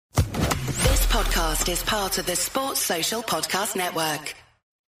podcast is part of the Sports Social Podcast Network.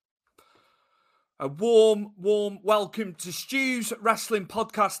 A warm welcome to Stu's Wrestling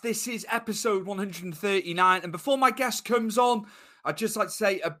Podcast. This is episode 139. And before my guest comes on, I'd just like to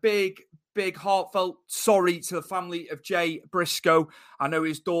say a big heartfelt sorry to the family of Jay Briscoe. I know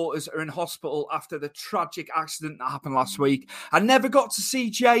his daughters are in hospital after the tragic accident that happened last week. I never got to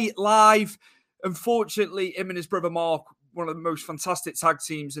see Jay live. Unfortunately, him and his brother Mark, one of the most fantastic tag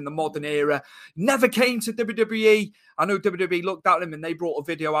teams in the modern era, never came to WWE. I know WWE looked at him and they brought a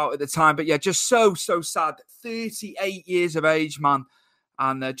video out at the time. But yeah, just so sad. 38 years of age, man.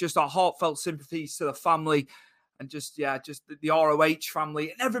 And just our heartfelt sympathies to the family. And just the ROH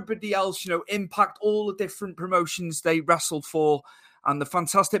family and everybody else, Impact, all the different promotions they wrestled for and the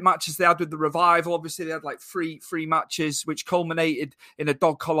fantastic matches they had with the Revival. Obviously, they had like three matches, which culminated in a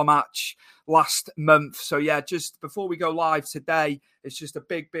dog collar match last month. So yeah, just before we go live today, it's just a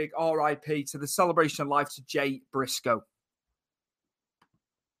big RIP to the celebration of life to Jay Briscoe.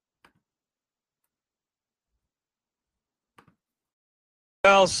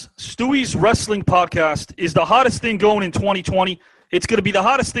 Gals, Stewie's Wrestling Podcast is the hottest thing going in 2020. It's going to be the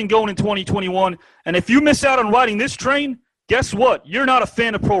hottest thing going in 2021. And if you miss out on riding this train, guess what? You're not a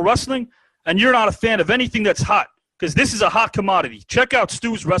fan of pro wrestling, and you're not a fan of anything that's hot, because this is a hot commodity. Check out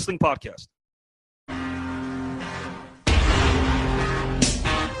Stu's Wrestling Podcast.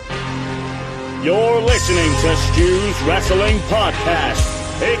 You're listening to Stu's Wrestling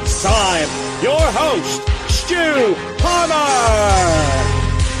Podcast. It's time. Your host, Stu Palmer.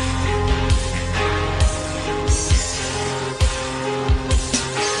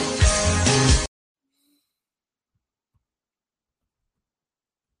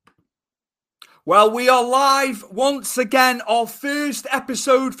 Well, we are live once again. Our first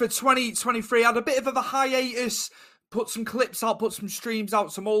episode for 2023. Had a bit of a hiatus. Put some clips out, put some streams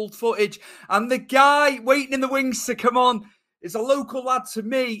out, some old footage. And the guy waiting in the wings to come on is a local lad to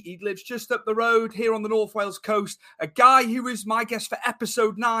me. He lives just up the road here on the North Wales coast. A guy who was my guest for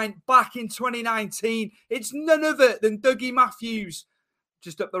episode 9 back in 2019. It's none other than Douggie Mathews,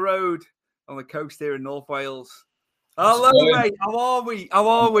 just up the road on the coast here in North Wales. Hello, mate. How are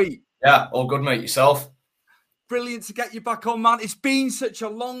we? Yeah, all good, mate. Yourself? Brilliant to get you back on, man. It's been such a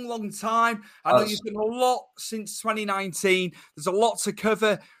long time. I know you've done a lot since 2019. There's a lot to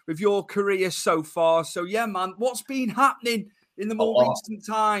cover with your career so far. So, yeah, man, what's been happening in the more recent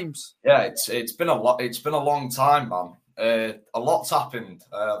times? Yeah, it's been a lot. It's been a long time, man. A lot's happened.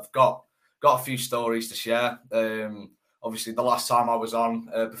 I've got a few stories to share. Obviously, the last time I was on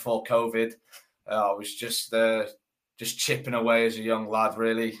before COVID, I was just chipping away as a young lad,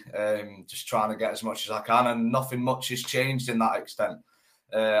 really, just trying to get as much as I can, and nothing much has changed in that extent.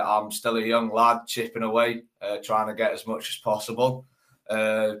 I'm still a young lad chipping away, trying to get as much as possible.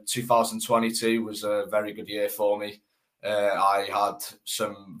 2022 was a very good year for me. I had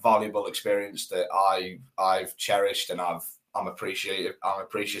some valuable experience that I've cherished and I'm appreciative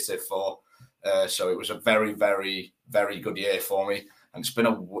for. So it was a very good year for me. And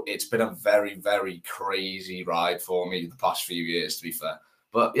it's been a very crazy ride for me the past few years, to be fair.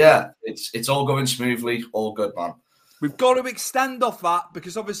 But yeah, it's all going smoothly, all good, man. We've got to extend off that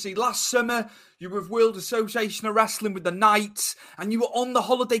because obviously last summer you were with World Association of Wrestling with the Knights and you were on the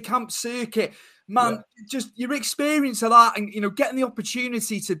holiday camp circuit. Man, Just your experience of that and, getting the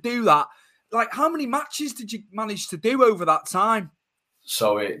opportunity to do that. Like, how many matches did you manage to do over that time?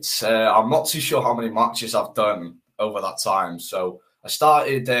 So it's, I'm not too sure how many matches I've done over that time. So I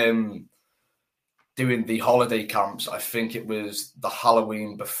started doing the holiday camps. I think it was the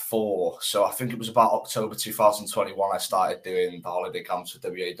Halloween before. So I think it was about October 2021 I started doing the holiday camps for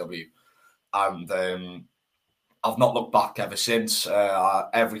WAW. And I've not looked back ever since.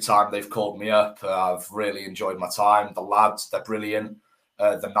 Every time they've called me up, I've really enjoyed my time. The lads, they're brilliant.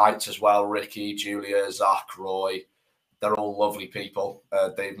 The Knights as well, Ricky, Julia, Zach, Roy. They're all lovely people.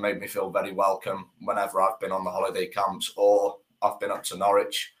 They've made me feel very welcome whenever I've been on the holiday camps or I've been up to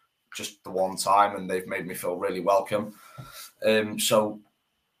Norwich just the one time and they've made me feel really welcome. So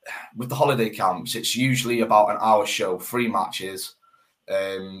with the holiday camps, it's usually about an hour show, 3 matches.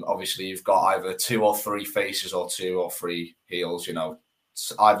 Obviously, you've got either 2 or 3 faces or 2 or 3 heels,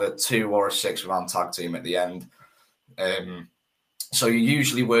 it's either 2 or a 6-man tag team at the end. So you're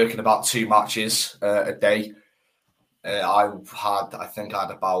usually working about 2 matches a day. I think I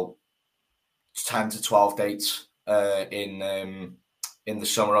had about 10 to 12 dates in the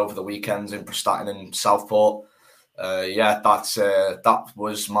summer over the weekends in Prestatyn and Southport. That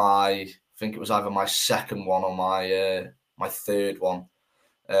was I think it was either my second one or my third one.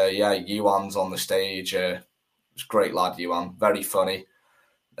 Yuan's on the stage. It was a great lad, Yuan. Very funny.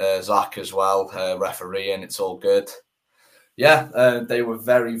 Zach as well, refereeing. It's all good. Yeah, they were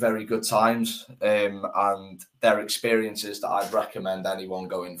very, very good times, and they're experiences that I'd recommend anyone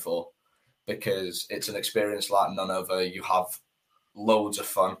going for, because it's an experience like none other. You have loads of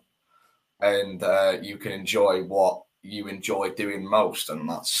fun, and you can enjoy what you enjoy doing most, and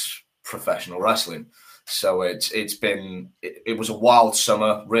that's professional wrestling. So it was a wild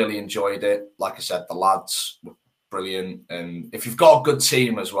summer. Really enjoyed it. Like I said, the lads were brilliant, and if you've got a good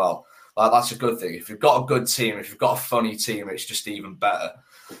team as well, that's a good thing. If you've got a good team, if you've got a funny team, it's just even better.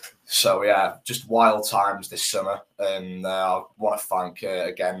 So yeah, just wild times this summer, and I want to thank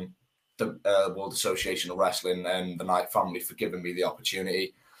again the World Association of Wrestling and the Knight family for giving me the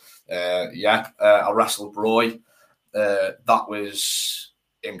opportunity. I wrestled Roy. That was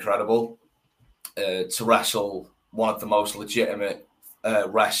incredible. To wrestle one of the most legitimate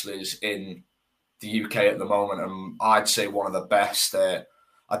wrestlers in the UK at the moment, and I'd say one of the best. I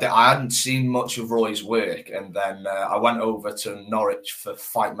hadn't seen much of Roy's work, and then I went over to Norwich for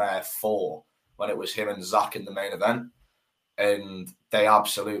Fightmare 4 when it was him and Zach in the main event, and they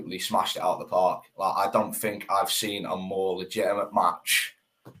absolutely smashed it out of the park. Like, I don't think I've seen a more legitimate match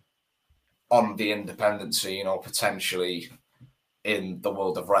on the independent scene, or potentially in the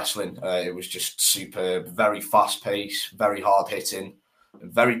world of wrestling. It was just superb, very fast paced, very hard hitting,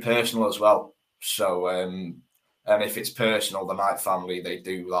 and very personal as well. So, and if it's personal, the Knight family, they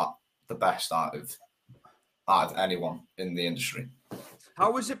do that the best out of anyone in the industry.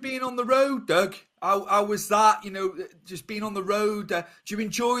 How was it being on the road, Doug? How was that? Just being on the road. Do you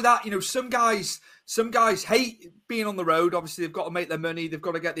enjoy that? Some guys hate being on the road. Obviously, they've got to make their money. They've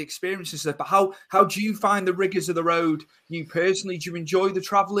got to get the experience and stuff. But how do you find the rigors of the road? You personally, do you enjoy the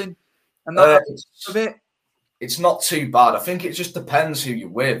travelling and that of it? It's not too bad. I think it just depends who you're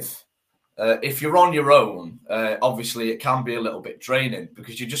with. If you're on your own, obviously it can be a little bit draining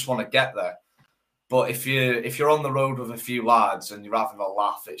because you just want to get there. But if you're on the road with a few lads and you're having a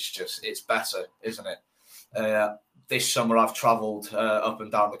laugh, it's better, isn't it? This summer I've travelled up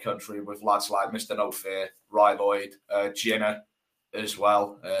and down the country with lads like Mr. No Fear, Ry Lloyd, Gina as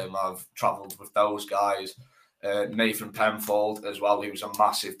well. I've travelled with those guys. Nathan Penfold as well, who's a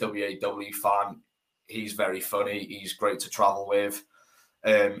massive WAW fan. He's very funny. He's great to travel with.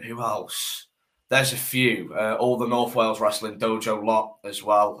 Who else? There's a few. All the North Wales Wrestling Dojo lot as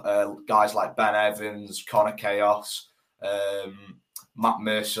well. Guys like Ben Evans, Connor Chaos, Matt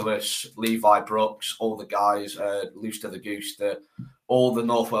Merciless, Levi Brooks, all the guys, Looster the Gooster, all the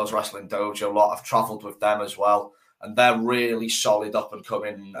North Wales Wrestling Dojo lot. I've travelled with them as well. And they're really solid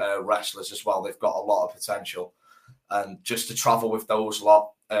up-and-coming wrestlers as well. They've got a lot of potential. And just to travel with those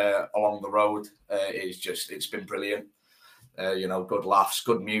lot along the road it's been brilliant. Good laughs,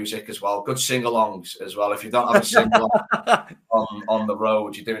 good music as well, good sing-alongs as well. If you don't have a sing-along on the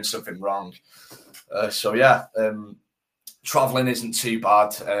road, you're doing something wrong. Traveling isn't too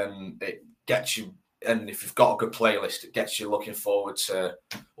bad. It gets you, and if you've got a good playlist, it gets you looking forward to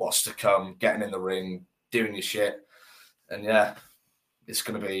what's to come, getting in the ring, doing your shit. And it's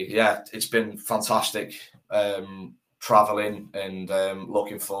going to be, it's been fantastic traveling and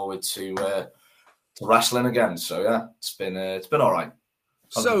looking forward to wrestling again. So it's been all right.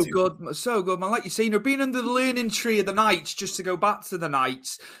 So good, man. Like you say, being under the learning tree of the Knights, just to go back to the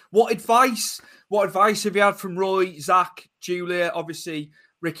Knights, what advice have you had from Roy, Zach, Julia, obviously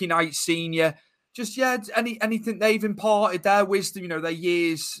Ricky Knight Senior? Just anything they've imparted, their wisdom, their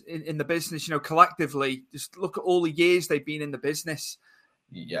years in the business, collectively. Just look at all the years they've been in the business.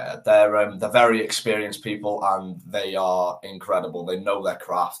 Yeah, they're very experienced people, and they are incredible. They know their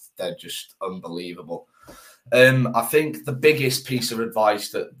craft. They're just unbelievable. I think the biggest piece of advice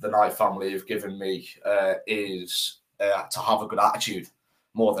that the Knight family have given me is to have a good attitude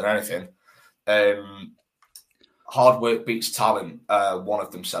more than anything. Hard work beats talent, one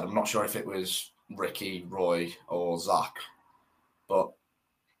of them said. I'm not sure if it was Ricky, Roy, or Zach, but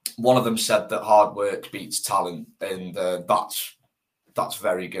one of them said that hard work beats talent, and that's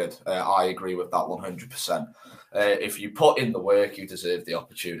very good. I agree with that 100%. If you put in the work, you deserve the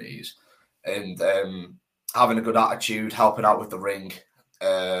opportunities. And having a good attitude, helping out with the ring,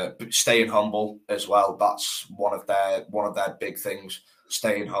 staying humble as well. That's one of their big things.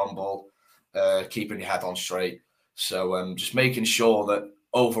 Staying humble, keeping your head on straight. So just making sure that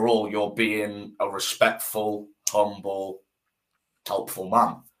overall you're being a respectful, humble, helpful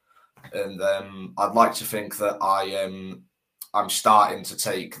man. And I'd like to think that I'm starting to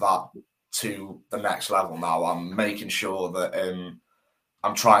take that to the next level now. I'm making sure that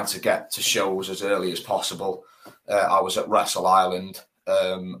I'm trying to get to shows as early as possible. I was at Wrestle Island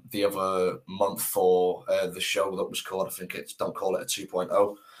the other month for the show that was called, I think it's Don't Call It a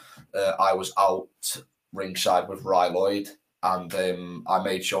 2.0. I was out ringside with Rye Lloyd, and I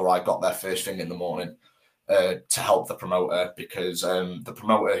made sure I got there first thing in the morning to help the promoter, because the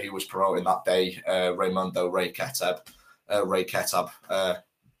promoter who was promoting that day, Ray Ketab,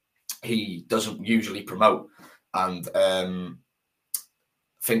 he doesn't usually promote, and I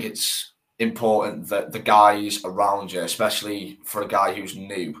think it's important that the guys around you, especially for a guy who's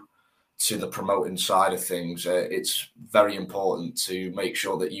new to the promoting side of things, it's very important to make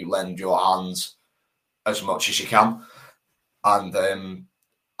sure that you lend your hands as much as you can. And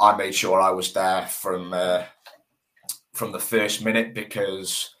I made sure I was there from the first minute,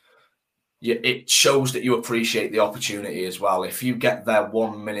 because it shows that you appreciate the opportunity as well. If you get there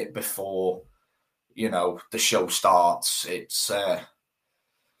 1 minute before, the show starts, it's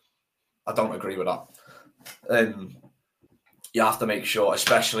I don't agree with that. You have to make sure,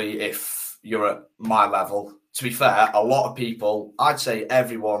 especially if you're at my level. To be fair, a lot of people, I'd say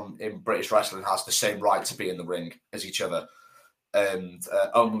everyone in British wrestling has the same right to be in the ring as each other. And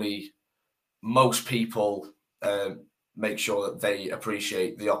only most people make sure that they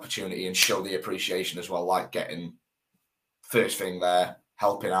appreciate the opportunity and show the appreciation as well, like getting first thing there,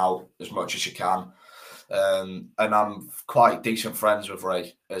 helping out as much as you can. And I'm quite decent friends with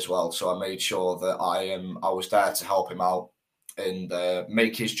Ray as well, so I made sure that I was there to help him out and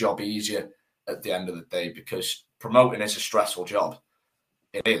make his job easier at the end of the day, because promoting is a stressful job.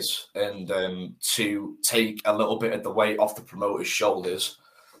 It is, and to take a little bit of the weight off the promoter's shoulders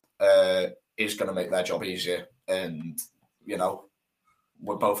is going to make their job easier, and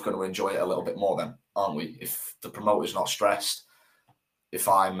we're both going to enjoy it a little bit more then, aren't we? If the promoter's not stressed, if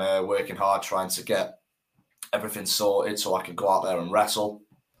I'm working hard trying to get everything sorted so I can go out there and wrestle,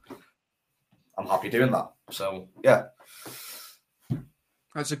 I'm happy doing that. So yeah,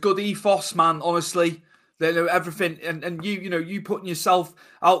 it's a good ethos, man. Honestly, they know everything, and you putting yourself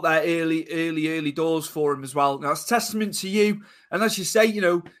out there early doors for him as well. Now, it's testament to you, and as you say,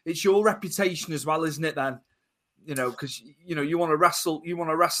 it's your reputation as well, isn't it? Then, because you want to wrestle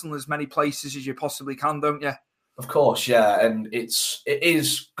in as many places as you possibly can, don't you? Of course, yeah, and it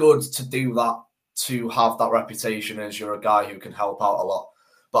is good to do that, to have that reputation as you're a guy who can help out a lot.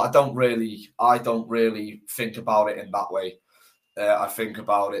 But I don't really think about it in that way. I think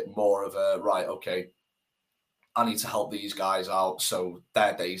about it more of a, right, okay, I need to help these guys out so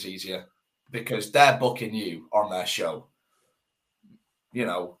their day's easier, because they're booking you on their show.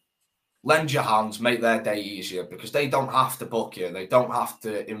 Lend your hands, make their day easier, because they don't have to book you. They don't have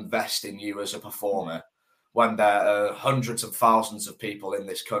to invest in you as a performer when there are hundreds of thousands of people in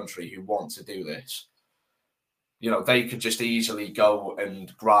this country who want to do this. They could just easily go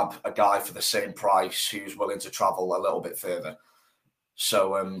and grab a guy for the same price who's willing to travel a little bit further.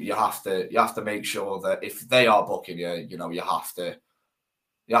 So you have to make sure that if they are booking you, you have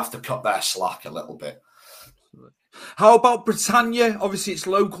to cut their slack a little bit. How about Britannia? Obviously, it's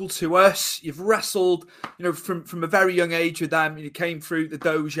local to us. You've wrestled, from a very young age with them. You came through the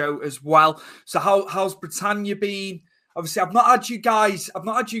dojo as well. So how's Britannia been? Obviously, I've not had you guys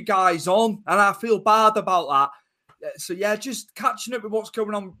on, and I feel bad about that. So yeah, just catching up with what's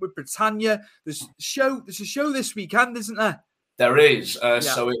going on with Britannia. There's a show this weekend, isn't there? There is.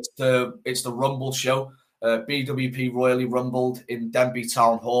 So it's the Rumble show. BWP Royally Rumbled in Denby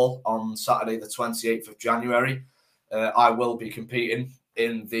Town Hall on Saturday, the 28th of January. I will be competing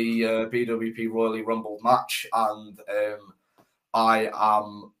in the BWP Royally Rumbled match, and I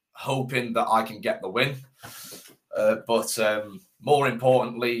am hoping that I can get the win. But more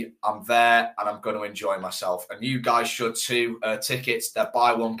importantly, I'm there and I'm going to enjoy myself. And you guys should too. Tickets, they're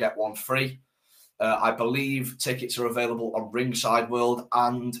buy one, get one free. I believe tickets are available on Ringside World,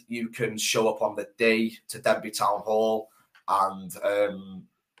 and you can show up on the day to Denby Town Hall and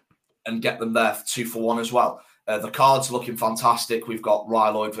get them there for 2 for 1 as well. The card's looking fantastic. We've got Rye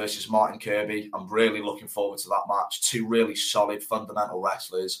Lloyd versus Martin Kirby. I'm really looking forward to that match. 2 really solid, fundamental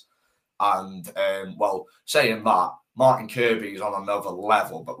wrestlers. And, saying that, Martin Kirby is on another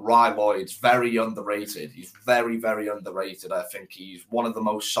level, but Rye Lloyd's very underrated. He's very, very underrated. I think he's one of the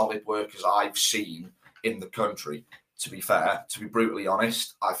most solid workers I've seen in the country. To be fair, to be brutally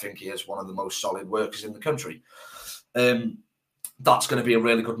honest, I think he is one of the most solid workers in the country. That's going to be a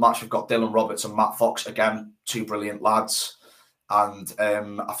really good match. We've got Dylan Roberts and Matt Fox, again, 2 brilliant lads. And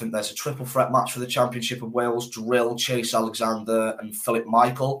I think there's a triple threat match for the Championship of Wales. Drill, Chase Alexander and Philip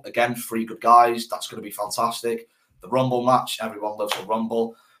Michael. Again, 3 good guys. That's going to be fantastic. The Rumble match, everyone loves the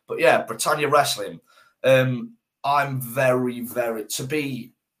Rumble. But yeah, Britannia Wrestling. I'm very, very... To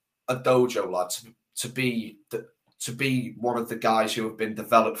be a dojo lad, to be one of the guys who have been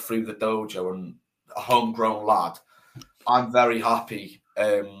developed through the dojo and a homegrown lad, I'm very happy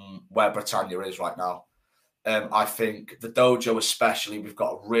where Britannia is right now. I think the dojo especially, we've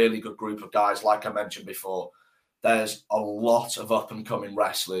got a really good group of guys, like I mentioned before. There's a lot of up-and-coming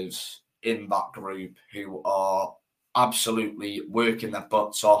wrestlers in that group who are absolutely working their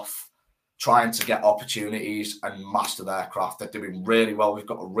butts off, trying to get opportunities and master their craft. They're doing really well. We've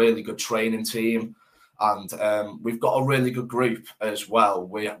got a really good training team, and we've got a really good group as well.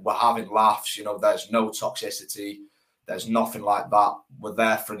 We're having laughs. There's no toxicity. There's nothing like that. We're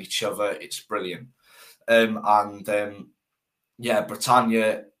there for each other. It's brilliant. Britannia,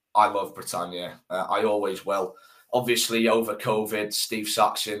 I love Britannia. I always will. Obviously, over COVID, Steve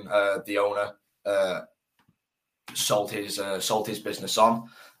Saxon, the owner, sold his business on,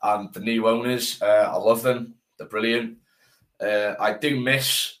 and the new owners, I love them. They're brilliant. I do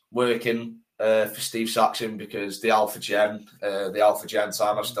miss working for Steve Saxon because the Alpha Gen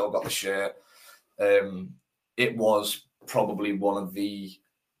time, I've still got the shirt. It was probably one of the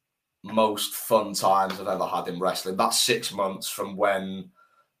most fun times I've ever had in wrestling. That's 6 months from when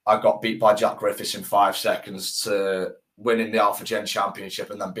I got beat by Jack Griffiths in 5 seconds to winning the Alpha Gen Championship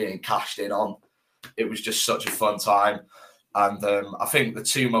and then being cashed in on. It was just such a fun time. And I think the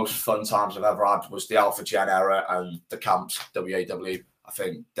 2 most fun times I've ever had was the Alpha Gen era and the camps, WAW. I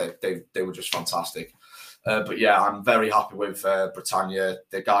think they were just fantastic. I'm very happy with Britannia.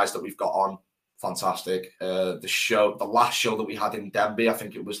 The guys that we've got on, fantastic. The last show that we had in Denby, I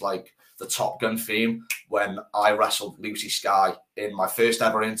think it was like the Top Gun theme when I wrestled Lucy Sky in my first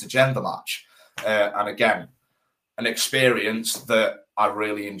ever intergender match. And again, an experience that I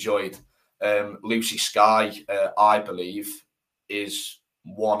really enjoyed. Lucy Sky, I believe, is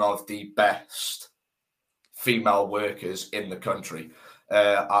one of the best female workers in the country.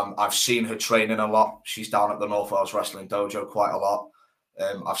 I've seen her training a lot. She's down at the North Wales Wrestling Dojo quite a lot.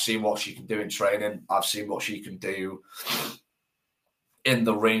 I've seen what she can do in training. I've seen what she can do in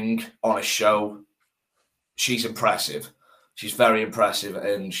the ring on a show. She's impressive. She's very impressive,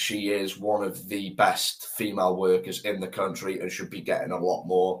 and she is one of the best female workers in the country and should be getting a lot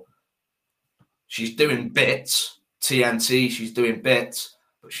more. She's doing bits, TNT, she's doing bits,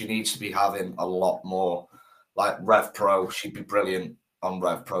 but she needs to be having a lot more. Like Rev Pro, she'd be brilliant on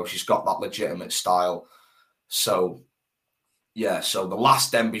Rev Pro. She's got that legitimate style. So the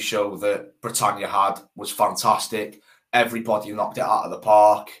last Denby show that Britannia had was fantastic. Everybody knocked it out of the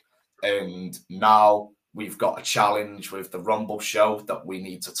park. And now we've got a challenge with the Rumble show that we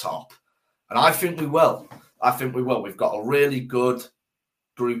need to top. And I think we will. We've got a really good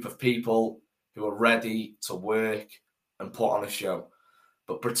group of people who are ready to work and put on a show.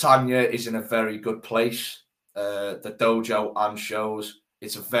 But Britannia is in a very good place. The dojo and shows,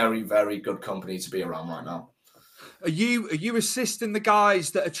 it's a very, very good company to be around right now. Are you assisting the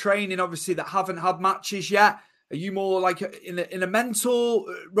guys that are training, obviously, that haven't had matches yet? Are you more like in a mentor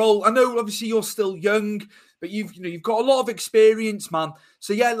role? I know, obviously, you're still young, but you've got a lot of experience, man.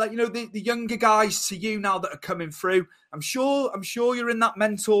 So the younger guys to you now that are coming through, I'm sure you're in that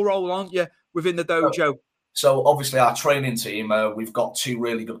mentor role, aren't you, within the dojo? So obviously, our training team, we've got 2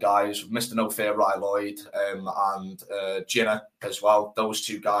 really good guys, Mr. No Fear Ry Lloyd and Ginner as well. Those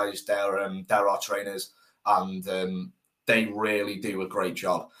 2 guys, they're our trainers, and they really do a great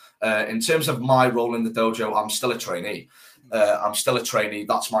job. In terms of my role in the dojo, I'm still a trainee.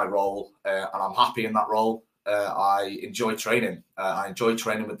 That's my role, and I'm happy in that role. I enjoy training. I enjoy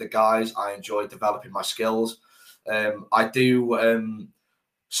training with the guys. I enjoy developing my skills. I do.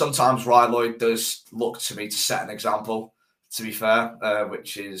 Sometimes Ry Lloyd does look to me to set an example, to be fair,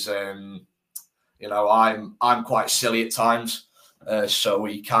 which is, I'm quite silly at times, so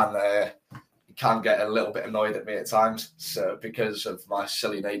he can get a little bit annoyed at me at times, so because of my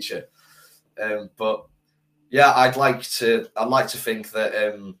silly nature. But yeah, I'd like to think that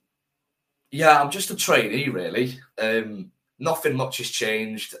I'm just a trainee, really. Nothing much has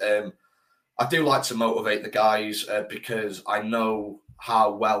changed. I do like to motivate the guys because I know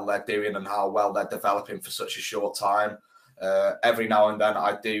how well they're doing and how well they're developing for such a short time. Every now and then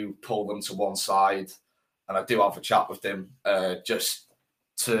I do pull them to one side and I do have a chat with them just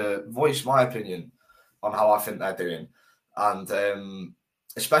to voice my opinion on how I think they're doing. And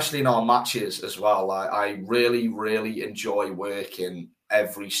especially in our matches as well, I really, really enjoy working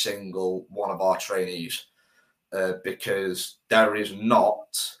every single one of our trainees because there is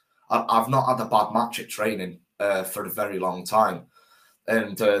I've not had a bad match at training for a very long time.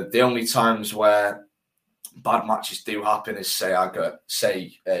 And the only times where bad matches do happen is say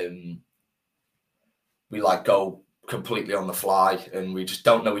we go completely on the fly and we just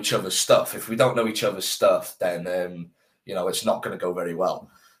don't know each other's stuff. If we don't know each other's stuff, then, it's not going to go very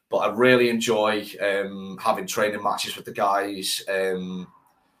well. But I really enjoy having training matches with the guys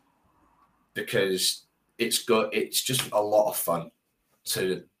because it's good. It's just a lot of fun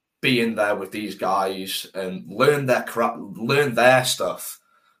to be in there with these guys and learn their stuff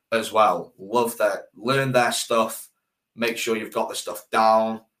as well. Learn their stuff. Make sure you've got the stuff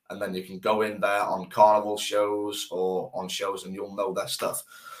down, and then you can go in there on carnival shows or on shows, and you'll know their stuff.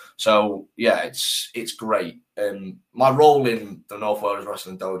 So yeah, it's great. My role in the North Wales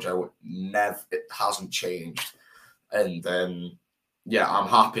Wrestling Dojo it hasn't changed, and I'm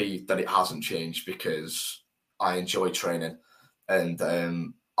happy that it hasn't changed because I enjoy training, and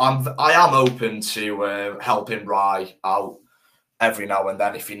I am open to helping Rye out every now and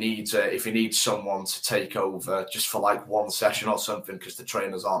then if he needs someone to take over just for like one session or something because the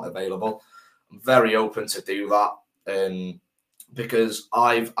trainers aren't available. I'm very open to do that, because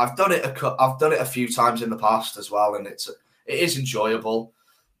I've done it a few times in the past as well, and it is enjoyable.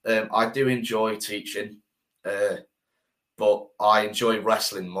 I do enjoy teaching, but I enjoy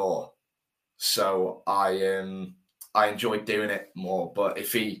wrestling more, so I enjoy doing it more. But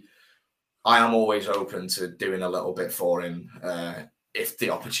I am always open to doing a little bit for him if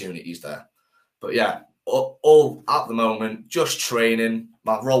the opportunity's there. But yeah, all at the moment, just training.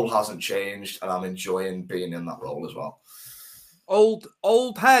 My role hasn't changed, and I'm enjoying being in that role as well.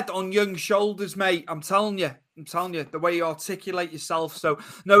 Old head on young shoulders, mate. I'm telling you, the way you articulate yourself. So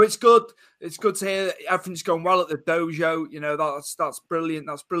no, it's good. It's good to hear that everything's going well at the dojo. That's brilliant.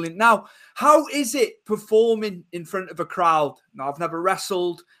 That's brilliant. Now, how is it performing in front of a crowd? Now, I've never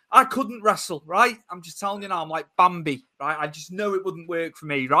wrestled. I couldn't wrestle, right? I'm just telling you now, I'm like Bambi, right? I just know it wouldn't work for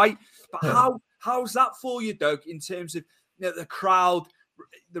me, right? But how's that for you, Doug, in terms of the crowd,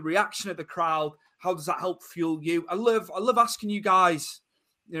 the reaction of the crowd? How does that help fuel you? I love asking you guys,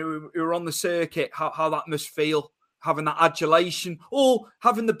 who are on the circuit, how that must feel, having that adulation or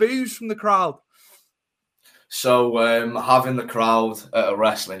having the boos from the crowd. So having the crowd at a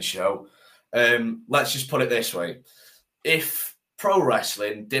wrestling show, let's just put it this way. If pro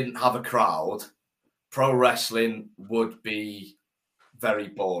wrestling didn't have a crowd, pro wrestling would be very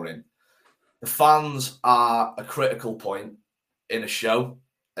boring. The fans are a critical point in a show,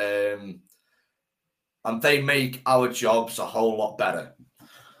 and they make our jobs a whole lot better.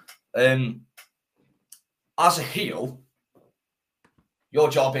 As a heel, your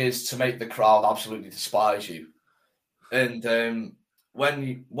job is to make the crowd absolutely despise you. And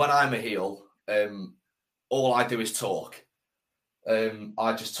when I'm a heel, all I do is talk.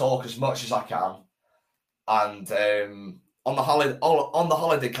 I just talk as much as I can. And on the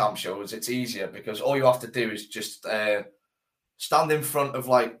holiday camp shows, it's easier because all you have to do is just stand in front of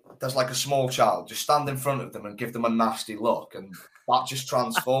there's a small child. Just stand in front of them and give them a nasty look, and that just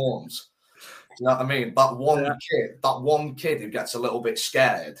transforms. Do you know what I mean? That one kid who gets a little bit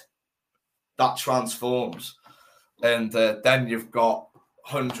scared, that transforms. And then you've got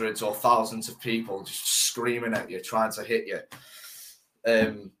hundreds or thousands of people just screaming at you, trying to hit you.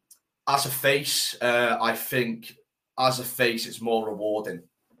 As a face, I think it's more rewarding,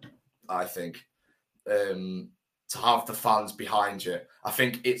 I think, to have the fans behind you. I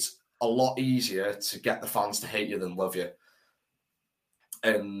think it's a lot easier to get the fans to hate you than love you.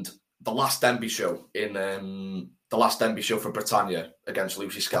 And the last Denby show for Britannia against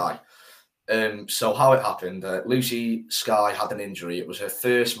Lucy Sky. So how it happened, Lucy Sky had an injury. It was her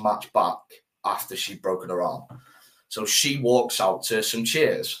first match back after she'd broken her arm. So she walks out to some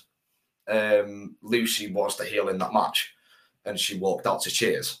cheers. Lucy was the heel in that match, and she walked out to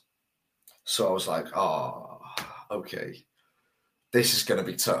cheers. So I was like, oh, okay, this is going to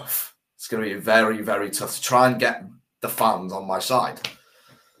be tough. It's going to be very, very tough to try and get the fans on my side.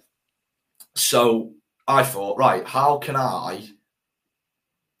 So I thought, right, how can I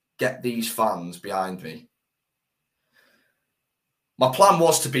get these fans behind me? My plan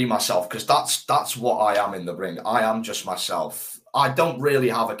was to be myself, because that's what I am in the ring. I am just myself. I don't really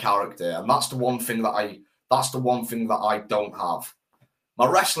have a character, and that's the one thing that I don't have. My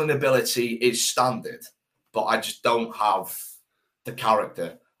wrestling ability is standard, but I just don't have the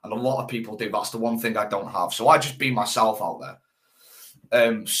character. And a lot of people do. That's the one thing I don't have. So I just be myself out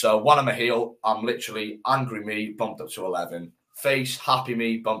there. So when I'm a heel, I'm literally angry me, bumped up to 11. Face, happy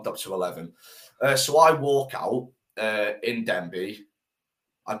me, bumped up to 11. So I walk out in Denby.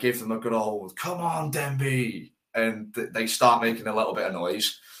 I give them a good old, come on, Denby. And they start making a little bit of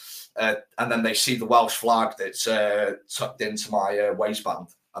noise. And then they see the Welsh flag that's tucked into my waistband.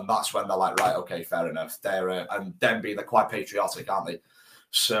 And that's when they're like, right, okay, fair enough. And Denby, they're quite patriotic, aren't they?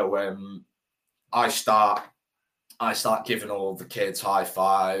 So I start I start giving all the kids high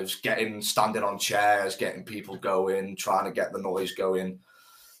fives, standing on chairs, getting people going, trying to get the noise going.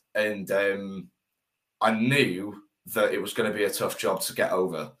 And I knew that it was going to be a tough job to get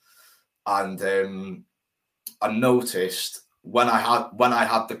over. And I noticed when I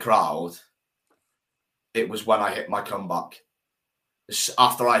had the crowd, it was when I hit my comeback.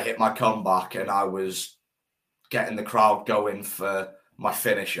 After I hit my comeback and I was getting the crowd going for my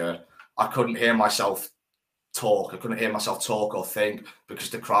finisher, I couldn't hear myself talk. I couldn't hear myself talk or think because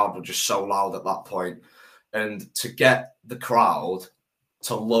the crowd were just so loud at that point. And to get the crowd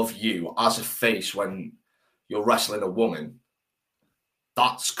to love you as a face when you're wrestling a woman,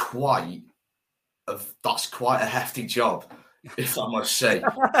 that's quite a hefty job, if I must say.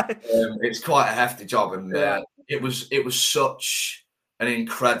 It's quite a hefty job, and it was such an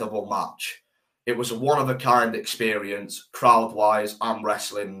incredible match. It was a one-of-a-kind experience, crowd-wise. I'm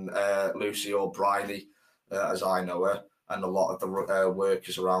wrestling Lucy, or Bryony, as I know her, and a lot of the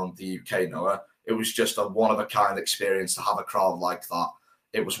workers around the UK know her. It was just a one-of-a-kind experience to have a crowd like that.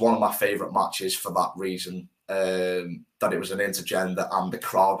 It was one of my favourite matches for that reason, that it was an intergender and the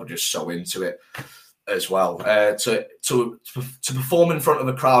crowd were just so into it as well. To perform in front of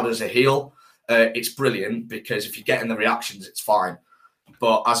a crowd as a heel, it's brilliant because if you're getting the reactions, it's fine.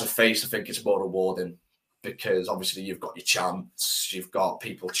 But as a face, I think it's more rewarding because obviously you've got your chants, you've got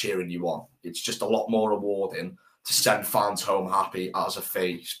people cheering you on. It's just a lot more rewarding to send fans home happy as a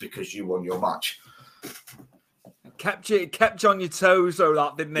face because you won your match. Kept you on your toes, though,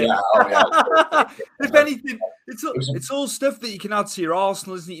 that, didn't it? Yeah. If anything, it's all stuff that you can add to your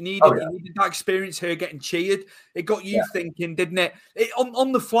arsenal, isn't it? You needed that experience here getting cheered. It got you thinking, didn't it?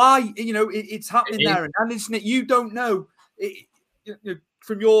 On the fly, it's happening there, and isn't it? You don't know.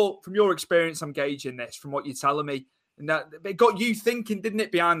 From your experience, I'm gauging this from what you're telling me, and that it got you thinking, didn't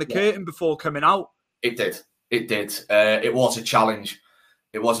it, behind the curtain before coming out? It did. It was a challenge.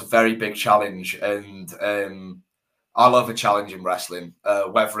 It was a very big challenge, and I love a challenge in wrestling,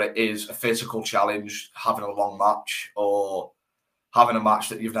 whether it is a physical challenge, having a long match, or having a match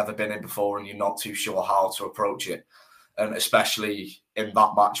that you've never been in before and you're not too sure how to approach it. And especially in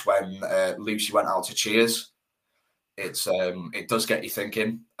that match when Lucy went out to cheers, it does get you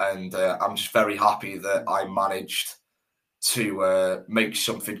thinking. And I'm just very happy that I managed to make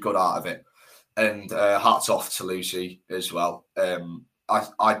something good out of it. And hats off to Lucy as well.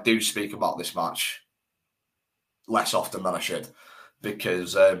 I do speak about this match less often than I should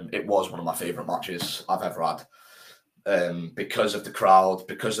because it was one of my favourite matches I've ever had because of the crowd,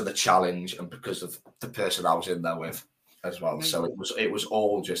 because of the challenge, and because of the person I was in there with as well. So it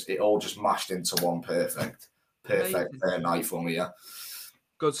all just mashed into one perfect night for me. Yeah,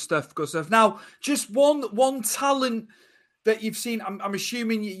 good stuff. Now, just one talent that you've seen. I'm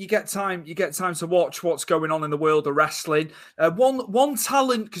assuming you get time to watch what's going on in the world of wrestling. One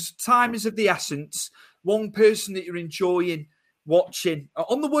talent, because time is of the essence. One person that you're enjoying watching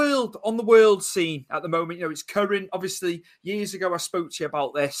on the world scene at the moment. It's current. Obviously, years ago I spoke to you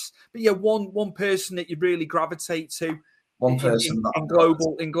about this, but one person that you really gravitate to. One person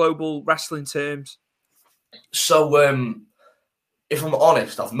in global wrestling terms. So, if I'm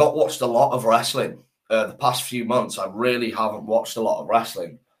honest, I've not watched a lot of wrestling the past few months. I really haven't watched a lot of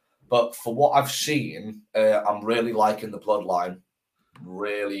wrestling, but for what I've seen, I'm really liking the Bloodline.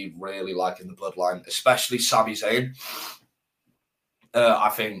 Really liking the Bloodline, especially Sami Zayn. I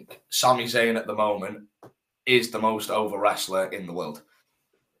think Sami Zayn at the moment is the most over wrestler in the world.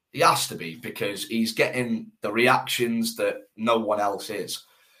 He has to be because he's getting the reactions that no one else is.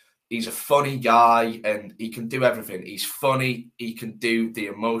 He's a funny guy and he can do everything. He's funny. He can do the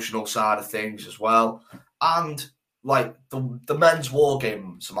emotional side of things as well. And like the men's War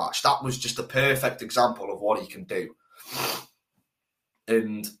Games match, that was just a perfect example of what he can do.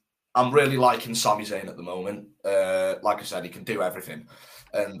 And I'm really liking Sami Zayn at the moment. Like I said, he can do everything.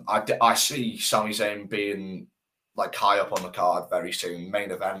 And I see Sami Zayn being like high up on the card very soon.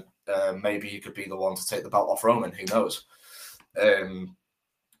 Main event. Maybe he could be the one to take the belt off Roman. Who knows?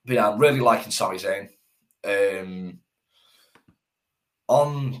 But yeah, I'm really liking Sami Zayn.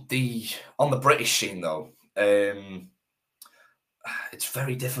 On the British scene though, it's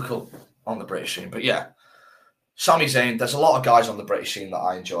very difficult on the British scene. But yeah, Sami Zayn, there's a lot of guys on the British scene that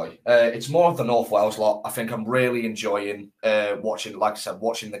I enjoy. It's more of the North Wales lot. I think I'm really enjoying watching, like I said,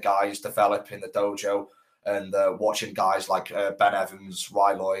 watching the guys develop in the dojo and watching guys like Ben Evans,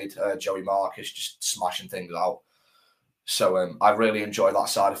 Ry Lloyd, Joey Marcus just smashing things out. So I really enjoy that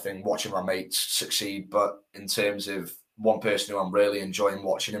side of thing, watching my mates succeed. But in terms of one person who I'm really enjoying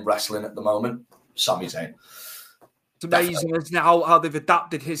watching in wrestling at the moment, Sami Zayn. It's amazing, isn't it, how they've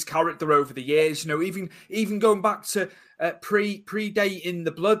adapted his character over the years. You know, even going back to predating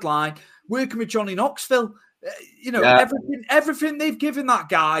the bloodline, working with Johnny Knoxville. Everything they've given that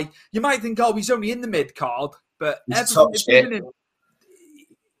guy. You might think, oh, he's only in the mid card, but everything they've given him.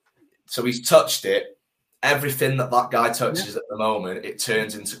 So he's touched it. Everything that guy touches at the moment, it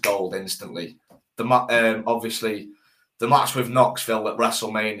turns into gold instantly. Obviously, the match with Knoxville at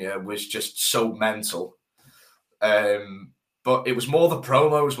WrestleMania was just so mental. But it was more the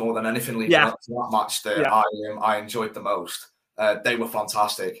promos more than anything leading up to that match that I enjoyed the most. They were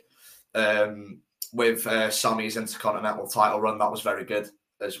fantastic. With Sammy's Intercontinental title run, that was very good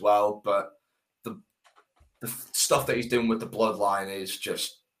as well. But the stuff that he's doing with the bloodline is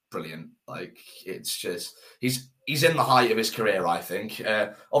just brilliant. Like, it's just he's in the height of his career, I think.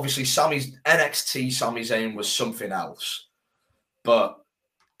 Obviously, NXT Sami Zayn was something else, but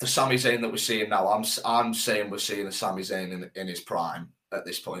the Sami Zayn that we're seeing now, I'm saying we're seeing a Sami Zayn in his prime at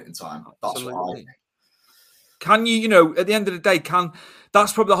this point in time. That's what I think. Can you, at the end of the day,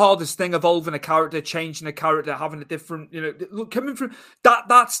 that's probably the hardest thing, evolving a character, changing a character, having a different, coming from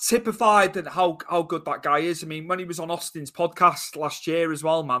that's typified that how good that guy is. I mean, when he was on Austin's podcast last year as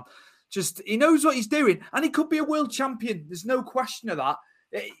well, man, just, he knows what he's doing, and he could be a world champion. There's no question of that.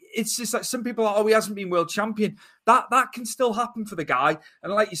 It's just like some people are, oh, he hasn't been world champion. That can still happen for the guy.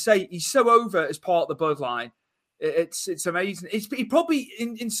 And like you say, he's so over as part of the bloodline. It's amazing. He probably,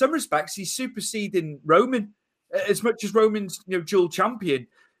 in some respects, he's superseding Roman. As much as Roman's, dual champion,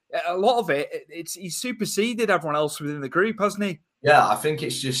 a lot of he's superseded everyone else within the group, hasn't he? Yeah, I think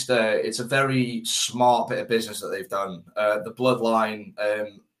it's just it's a very smart bit of business that they've done. The bloodline,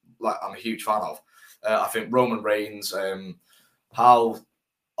 I'm a huge fan of. I think Roman Reigns, how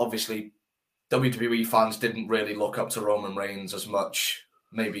obviously WWE fans didn't really look up to Roman Reigns as much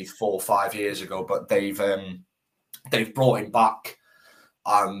maybe 4 or 5 years ago, but they've brought him back,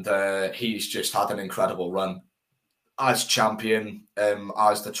 and he's just had an incredible run. As champion,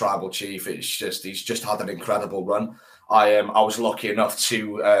 as the tribal chief, he's just had an incredible run. I was lucky enough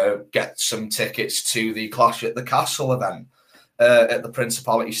to get some tickets to the Clash at the Castle event at the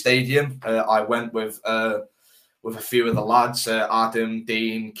Principality Stadium. I went with a few of the lads, Adam,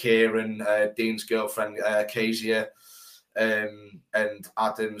 Dean, Kieran, Dean's girlfriend Kezia, and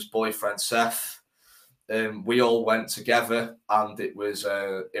Adam's boyfriend Seth. We all went together, and it was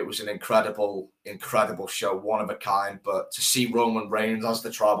an incredible show, one of a kind. But to see Roman Reigns as the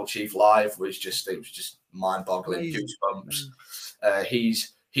tribal chief live was just mind-boggling, goosebumps.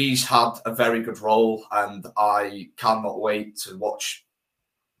 He's had a very good role, and I cannot wait to watch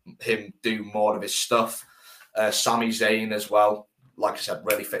him do more of his stuff. Sami Zayn as well, like I said,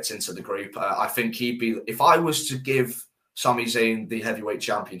 really fits into the group. I think he'd be, if I was to give Sami Zayn the heavyweight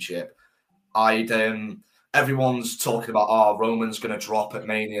championship, everyone's talking about, Roman's going to drop at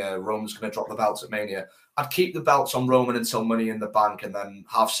Mania. Roman's going to drop the belts at Mania. I'd keep the belts on Roman until Money in the Bank, and then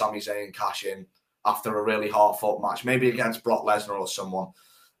have Sami Zayn cash in after a really hard-fought match, maybe against Brock Lesnar or someone.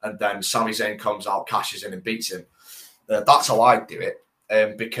 And then Sami Zayn comes out, cashes in, and beats him. That's how I'd do it,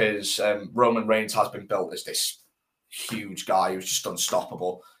 because Roman Reigns has been built as this huge guy who's just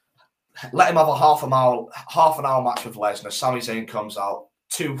unstoppable. Let him have a half an hour match with Lesnar. Sami Zayn comes out,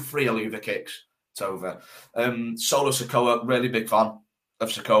 2-3 Aluva kicks. It's over. Solo Sikoa, really big fan of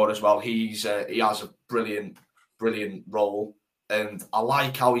Sikoa as well. He has a brilliant role, and I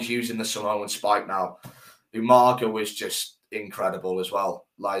like how he's using the Samoan spike now. Umaga was just incredible as well,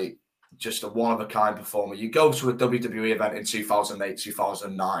 like just a one-of-a-kind performer. You go to a WWE event in 2008,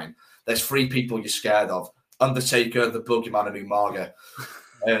 2009, there's 3 people you're scared of: Undertaker, the Boogeyman, and Umaga.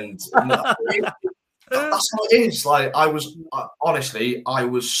 And that's what it is. Like, I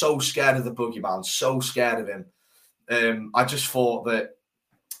was so scared of the Boogeyman, so scared of him. I just thought that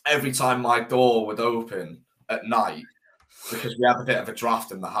every time my door would open at night, because we had a bit of a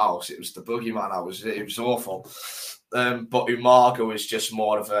draft in the house, it was the Boogeyman. It was awful. But Umaga was just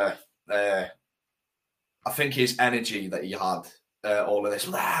more of I think his energy that he had, all of this, do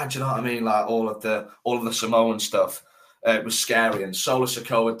you know what I mean? Like all of the Samoan stuff, it was scary. And Solo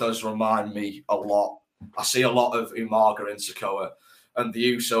Sikoa does remind me a lot. I see a lot of Umaga in Sikoa, and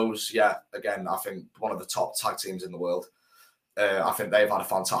the Usos. Yeah, again, I think one of the top tag teams in the world. I think they've had a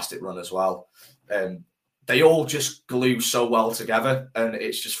fantastic run as well. They all just glue so well together, and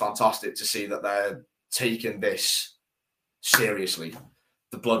it's just fantastic to see that they're taking this seriously,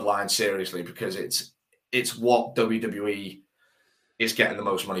 the bloodline seriously, because it's what WWE is getting the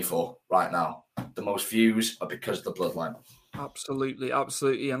most money for right now. The most views are because of the bloodline. Absolutely.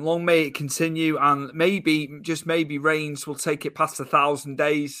 And long may it continue, and maybe Reigns will take it past 1,000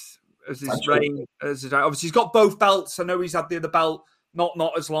 days. as his reign. Obviously, he's got both belts. I know he's had the other belt,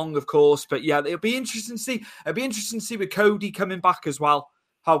 not as long, of course. But yeah, it'll be interesting to see. It'll be interesting to see with Cody coming back as well,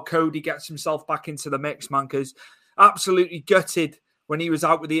 how Cody gets himself back into the mix, man, because absolutely gutted when he was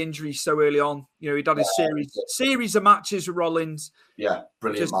out with the injury so early on. You know, he'd had a series of matches with Rollins. Yeah,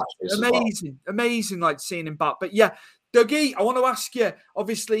 brilliant matches. Amazing, like seeing him back. But yeah, Douggie, I want to ask you,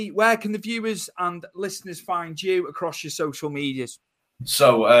 obviously, where can the viewers and listeners find you across your social medias?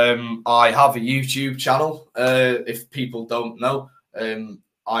 So I have a YouTube channel. If people don't know,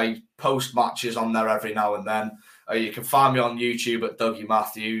 I post matches on there every now and then. You can find me on YouTube at Douggie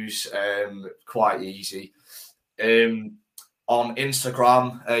Mathews. Quite easy. On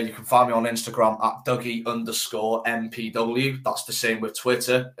Instagram, you can find me on Instagram at Dougie_MPW. That's the same with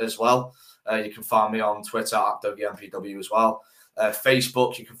Twitter as well. You can find me on Twitter at DougieMPW as well.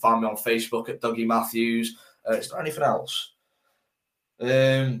 Facebook, you can find me on Facebook at Dougie Mathews. Is there anything else?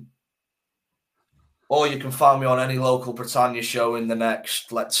 Or you can find me on any local Britannia show in the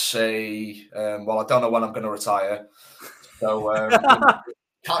next, let's say, I don't know when I'm going to retire. So,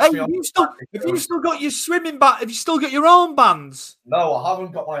 have you still got your swimming band? Have you still got your armbands? No, I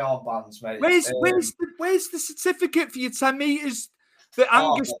haven't got my armbands, mate. Where's the certificate for your 10 meters that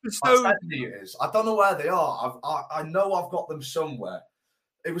Angus bestowed? 10 meters. I don't know where they are. I know I've got them somewhere.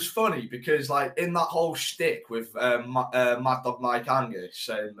 It was funny because, like, in that whole shtick with Mad Dog Mike Angus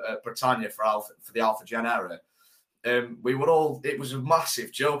at Britannia for the Alpha Gen era, it was a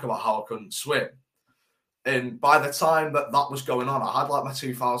massive joke about how I couldn't swim. And by the time that was going on, I had like my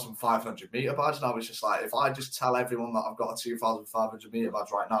 2,500 meter badge, and I was just like, if I just tell everyone that I've got a 2,500 meter badge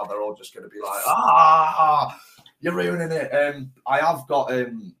right now, they're all just going to be like, you're ruining it. I have got, I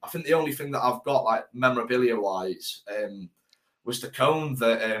think the only thing that I've got, like, memorabilia wise, was the cone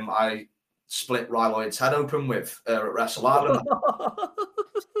that I split Ryloid's head open with at Wrestle Island.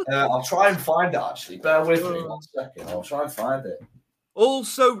 I'll try and find it, actually. Bear with me 1 second. I'll try and find it.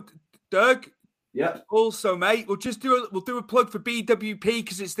 Also, Doug. Yeah. Also, mate, we'll do a plug for BWP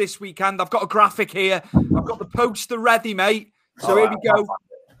because it's this weekend. I've got a graphic here. I've got the poster ready, mate. So here we go.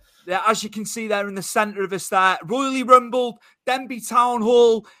 Yeah, as you can see there in the centre of us there, Royally Rumbled, Denby Town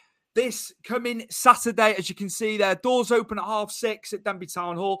Hall. This coming Saturday, as you can see there, doors open at 6:30 at Denby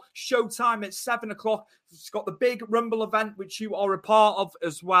Town Hall. Showtime at 7:00. It's got the big Rumble event, which you are a part of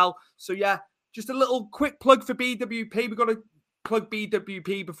as well. So yeah, just a little quick plug for BWP. We've got to plug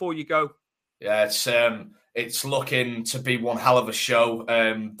BWP before you go. Yeah, it's looking to be one hell of a show.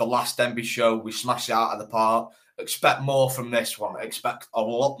 The last Denby show, we smashed it out of the park. Expect more from this one. Expect a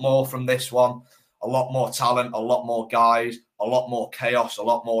lot more from this one. A lot more talent, a lot more guys, a lot more chaos, a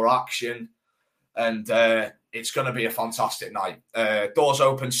lot more action. And it's going to be a fantastic night. Doors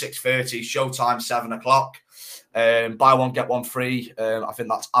open 6:30, showtime 7:00. Buy one, get one free. I think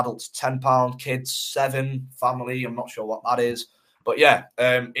that's adults £10, kids £7, family. I'm not sure what that is. But yeah,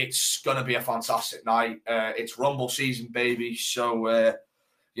 it's going to be a fantastic night. It's Rumble season, baby. So,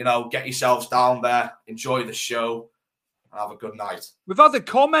 get yourselves down there, enjoy the show, and have a good night. We've had a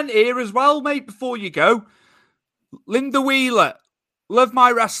comment here as well, mate, before you go. Linda Wheeler, love my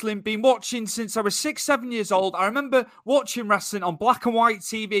wrestling. Been watching since I was 6-7 years old. I remember watching wrestling on black and white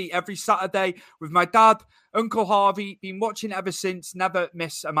TV every Saturday with my dad, Uncle Harvey. Been watching ever since. Never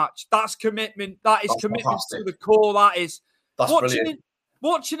miss a match. That's commitment. That's commitment fantastic. To the core. That is. That's brilliant.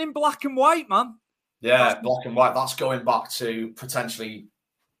 Watching in black and white, man. Yeah, black and white. That's going back to potentially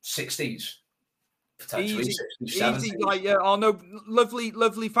 60s. Potentially easy, 60s, 70s. Easy,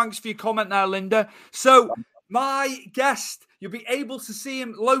 lovely. Thanks for your comment there, Linda. So, my guest, you'll be able to see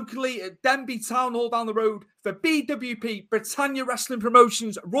him locally at Denby Town Hall down the road for BWP, Britannia Wrestling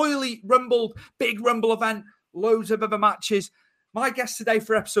Promotions, Royally Rumbled, big Rumble event, loads of other matches. My guest today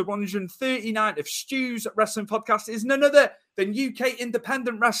for episode 139 of Stu's Wrestling Podcast is none other than UK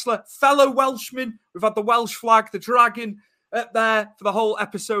independent wrestler, fellow Welshman. We've had the Welsh flag, the dragon, up there for the whole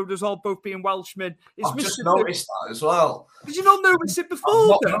episode as well, both being Welshmen. I've just noticed that as well. Did you not notice it before? I've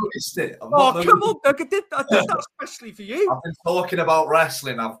not noticed it. Come on, Doug. I did that especially for you. I've been talking about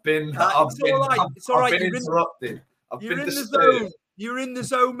wrestling. It's all right. Been interrupted. You're in the zone. You're in the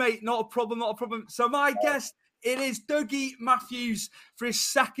zone, mate. Not a problem. So my guest, it is Douggie Mathews for his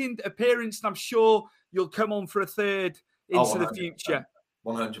second appearance, and I'm sure you'll come on for a third into the future.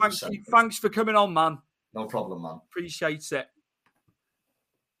 100%. Thanks for coming on, man. No problem, man. Appreciate it.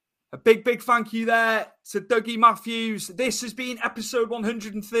 A big thank you there to Douggie Mathews. This has been episode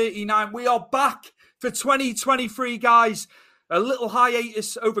 139. We are back for 2023, guys. A little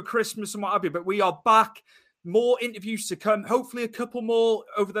hiatus over Christmas and what have you, but we are back. more interviews to come, hopefully a couple more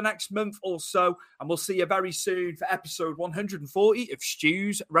over the next month or so. And we'll see you very soon for episode 140 of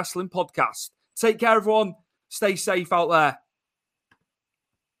Stu's Wrestling Podcast. Take care, everyone. Stay safe out there.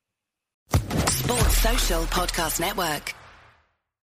 Sports Social Podcast Network.